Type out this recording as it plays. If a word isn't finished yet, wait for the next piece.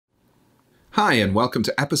Hi, and welcome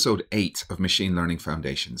to episode 8 of Machine Learning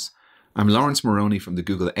Foundations. I'm Lawrence Moroney from the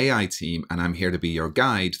Google AI team, and I'm here to be your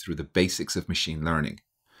guide through the basics of machine learning.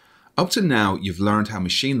 Up to now, you've learned how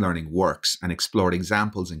machine learning works and explored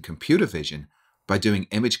examples in computer vision by doing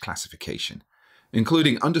image classification,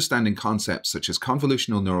 including understanding concepts such as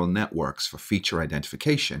convolutional neural networks for feature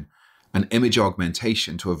identification and image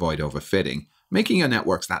augmentation to avoid overfitting, making your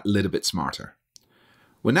networks that little bit smarter.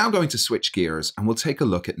 We're now going to switch gears and we'll take a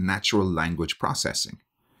look at natural language processing.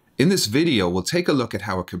 In this video, we'll take a look at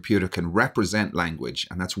how a computer can represent language,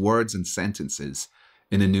 and that's words and sentences,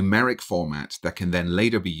 in a numeric format that can then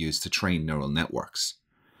later be used to train neural networks.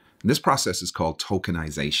 And this process is called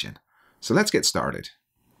tokenization. So let's get started.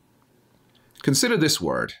 Consider this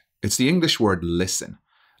word. It's the English word listen,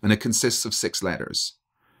 and it consists of 6 letters.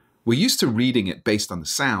 We're used to reading it based on the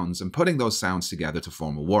sounds and putting those sounds together to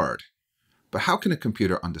form a word. But how can a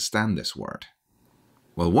computer understand this word?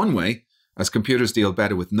 Well, one way, as computers deal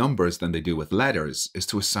better with numbers than they do with letters, is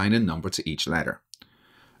to assign a number to each letter.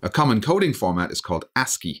 A common coding format is called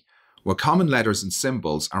ASCII, where common letters and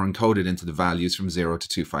symbols are encoded into the values from 0 to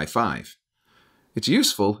 255. It's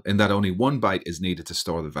useful in that only 1 byte is needed to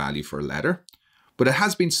store the value for a letter, but it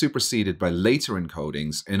has been superseded by later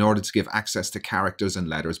encodings in order to give access to characters and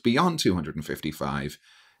letters beyond 255,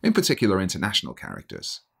 in particular international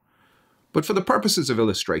characters. But for the purposes of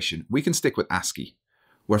illustration, we can stick with ASCII,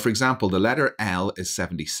 where, for example, the letter L is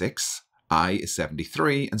 76, I is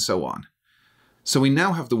 73, and so on. So we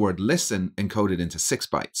now have the word listen encoded into 6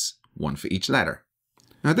 bytes, 1 for each letter.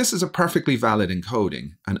 Now, this is a perfectly valid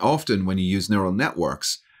encoding, and often when you use neural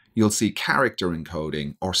networks, you'll see character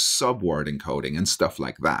encoding or subword encoding and stuff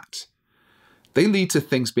like that. They lead to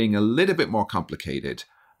things being a little bit more complicated.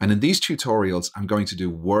 And in these tutorials, I'm going to do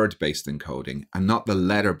word-based encoding and not the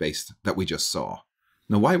letter-based that we just saw.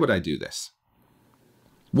 Now, why would I do this?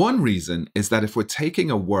 One reason is that if we're taking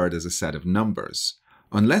a word as a set of numbers,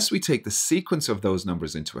 unless we take the sequence of those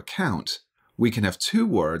numbers into account, we can have 2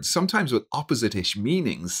 words, sometimes with opposite-ish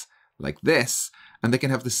meanings, like this, and they can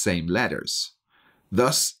have the same letters.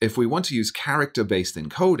 Thus, if we want to use character-based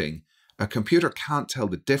encoding, a computer can't tell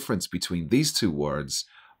the difference between these 2 words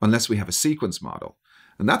unless we have a sequence model.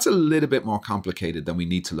 And that's a little bit more complicated than we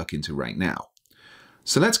need to look into right now.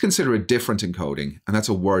 So let's consider a different encoding, and that's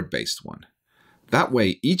a word-based one. That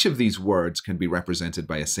way, each of these words can be represented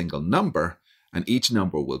by a single number, and each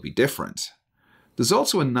number will be different. There's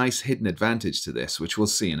also a nice hidden advantage to this, which we'll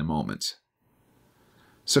see in a moment.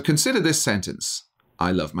 So consider this sentence,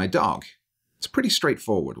 I love my dog. It's a pretty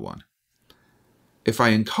straightforward one. If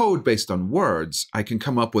I encode based on words, I can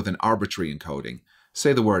come up with an arbitrary encoding.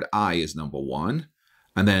 Say the word I is number 1,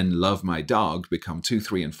 and then love my dog become 2,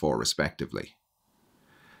 3, and 4 respectively.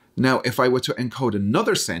 Now, if I were to encode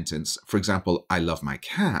another sentence, for example, I love my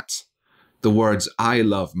cat, the words I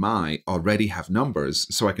love my already have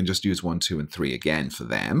numbers, so I can just use 1, 2, and 3 again for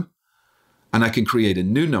them. And I can create a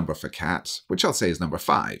new number for cat, which I'll say is number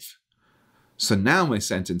 5. So now my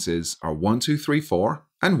sentences are 1, 2, 3, 4,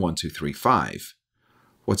 and 1, 2, 3, 5.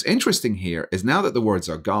 What's interesting here is now that the words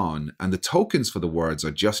are gone and the tokens for the words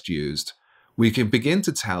are just used, we can begin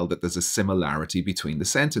to tell that there's a similarity between the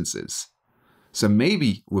sentences. So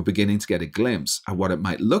maybe we're beginning to get a glimpse at what it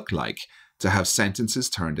might look like to have sentences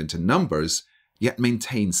turned into numbers, yet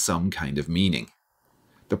maintain some kind of meaning.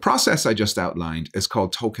 The process I just outlined is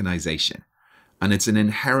called tokenization, and it's an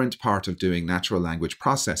inherent part of doing natural language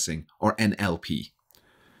processing, or NLP.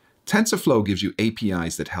 TensorFlow gives you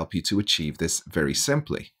APIs that help you to achieve this very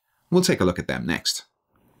simply. We'll take a look at them next.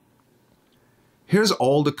 Here's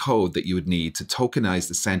all the code that you would need to tokenize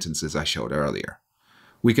the sentences I showed earlier.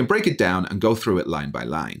 We can break it down and go through it line by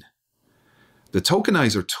line. The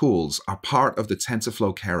Tokenizer tools are part of the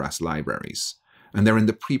TensorFlow Keras libraries, and they're in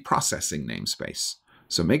the pre-processing namespace,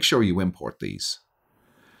 so make sure you import these.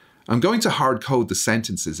 I'm going to hard code the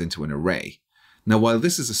sentences into an array. Now, while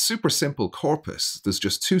this is a super simple corpus, there's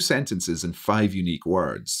just 2 sentences and 5 unique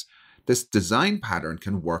words, this design pattern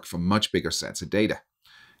can work for much bigger sets of data.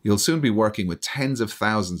 You'll soon be working with tens of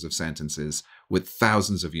thousands of sentences with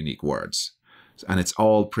thousands of unique words. And it's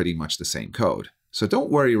all pretty much the same code. So don't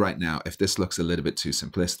worry right now if this looks a little bit too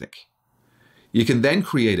simplistic. You can then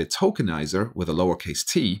create a tokenizer with a lowercase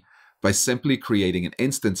t by simply creating an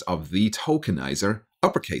instance of the tokenizer,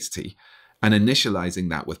 uppercase T, and initializing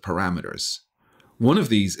that with parameters. One of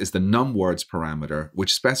these is the numWords parameter,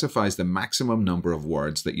 which specifies the maximum number of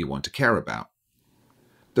words that you want to care about.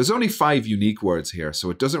 There's only 5 unique words here, so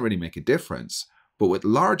it doesn't really make a difference, but with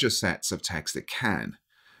larger sets of text it can.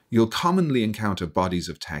 You'll commonly encounter bodies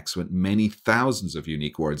of text with many thousands of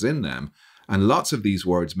unique words in them, and lots of these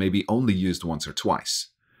words may be only used once or twice.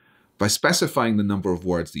 By specifying the number of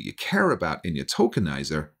words that you care about in your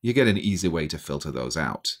tokenizer, you get an easy way to filter those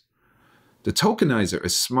out. The tokenizer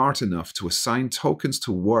is smart enough to assign tokens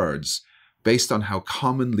to words based on how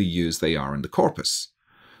commonly used they are in the corpus.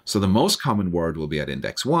 So the most common word will be at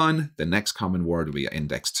index 1, the next common word will be at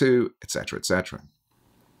index 2, etc., etc.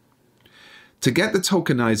 To get the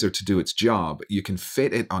tokenizer to do its job, you can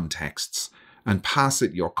fit it on texts and pass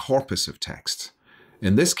it your corpus of text.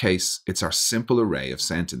 In this case, it's our simple array of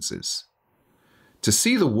sentences. To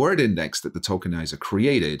see the word index that the tokenizer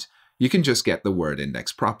created, you can just get the word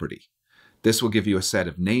index property. This will give you a set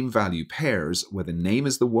of name-value pairs where the name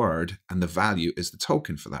is the word and the value is the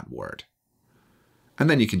token for that word. And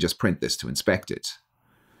then you can just print this to inspect it.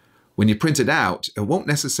 When you print it out, it won't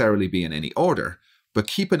necessarily be in any order, but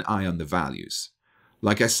keep an eye on the values.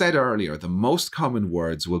 Like I said earlier, the most common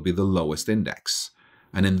words will be the lowest index.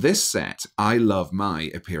 And in this set, I love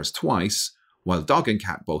my appears twice, while dog and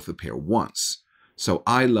cat both appear once. So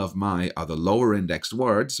I love my are the lower indexed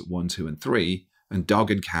words, 1, 2, and 3, and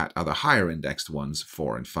dog and cat are the higher indexed ones,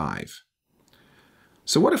 4 and 5.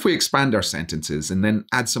 So what if we expand our sentences and then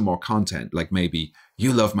add some more content, like maybe,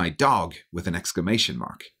 you love my dog, with an exclamation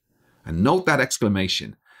mark. And note that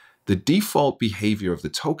exclamation. The default behavior of the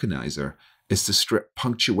tokenizer is to strip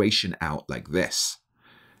punctuation out like this.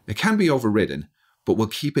 It can be overridden, but we'll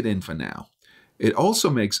keep it in for now. It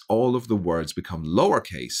also makes all of the words become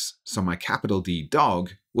lowercase, so my capital D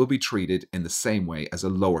dog will be treated in the same way as a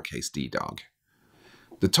lowercase d dog.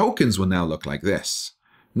 The tokens will now look like this.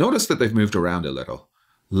 Notice that they've moved around a little.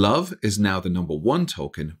 Love is now the number 1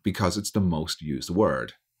 token because it's the most used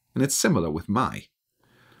word, and it's similar with my.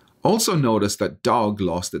 Also notice that dog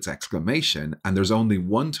lost its exclamation, and there's only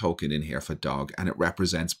 1 token in here for dog, and it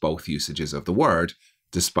represents both usages of the word,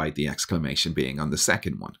 despite the exclamation being on the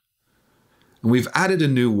second one. And we've added a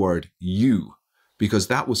new word, you, because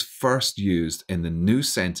that was first used in the new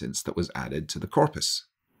sentence that was added to the corpus.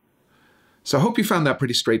 So I hope you found that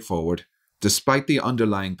pretty straightforward, despite the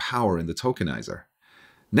underlying power in the tokenizer.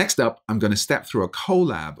 Next up, I'm going to step through a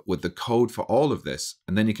collab with the code for all of this,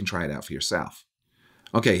 and then you can try it out for yourself.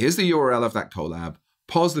 Okay, here's the URL of that collab.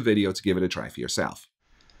 Pause the video to give it a try for yourself.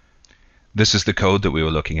 This is the code that we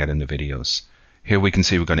were looking at in the videos. Here we can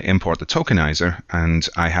see we're going to import the tokenizer, and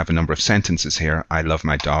I have a number of sentences here. I love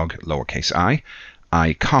my dog, lowercase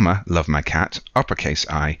I, comma, love my cat, uppercase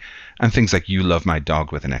I, and things like you love my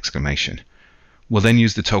dog with an exclamation. We'll then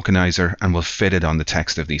use the tokenizer and we'll fit it on the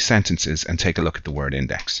text of these sentences and take a look at the word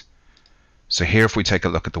index. So here, if we take a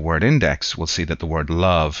look at the word index, we'll see that the word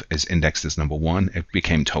love is indexed as number 1. It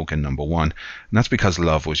became token number 1, and that's because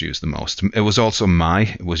love was used the most. It was also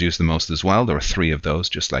it was used the most as well. There are 3 of those,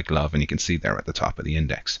 just like love, and you can see there at the top of the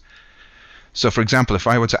index. So for example, if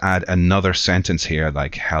I were to add another sentence here,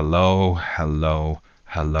 like hello, hello,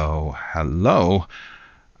 hello, hello,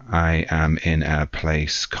 I am in a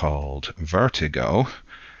place called Vertigo,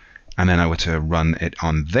 and then I were to run it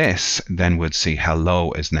on this, then we'd see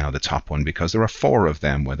hello is now the top one because there are 4 of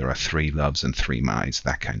them where there are 3 loves and 3 my's,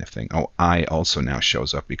 that kind of thing. Oh, I also now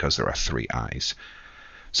shows up because there are 3 I's.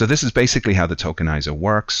 So this is basically how the tokenizer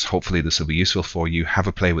works. Hopefully this will be useful for you. Have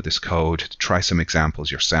a play with this code, try some examples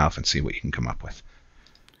yourself and see what you can come up with.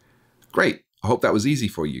 Great, I hope that was easy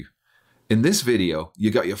for you. In this video, you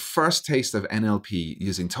got your first taste of NLP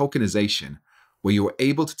using tokenization, where you were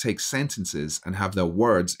able to take sentences and have their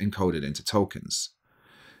words encoded into tokens.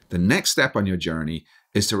 The next step on your journey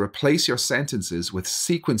is to replace your sentences with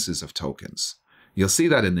sequences of tokens. You'll see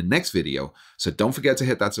that in the next video, so don't forget to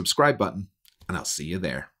hit that subscribe button, and I'll see you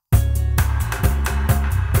there.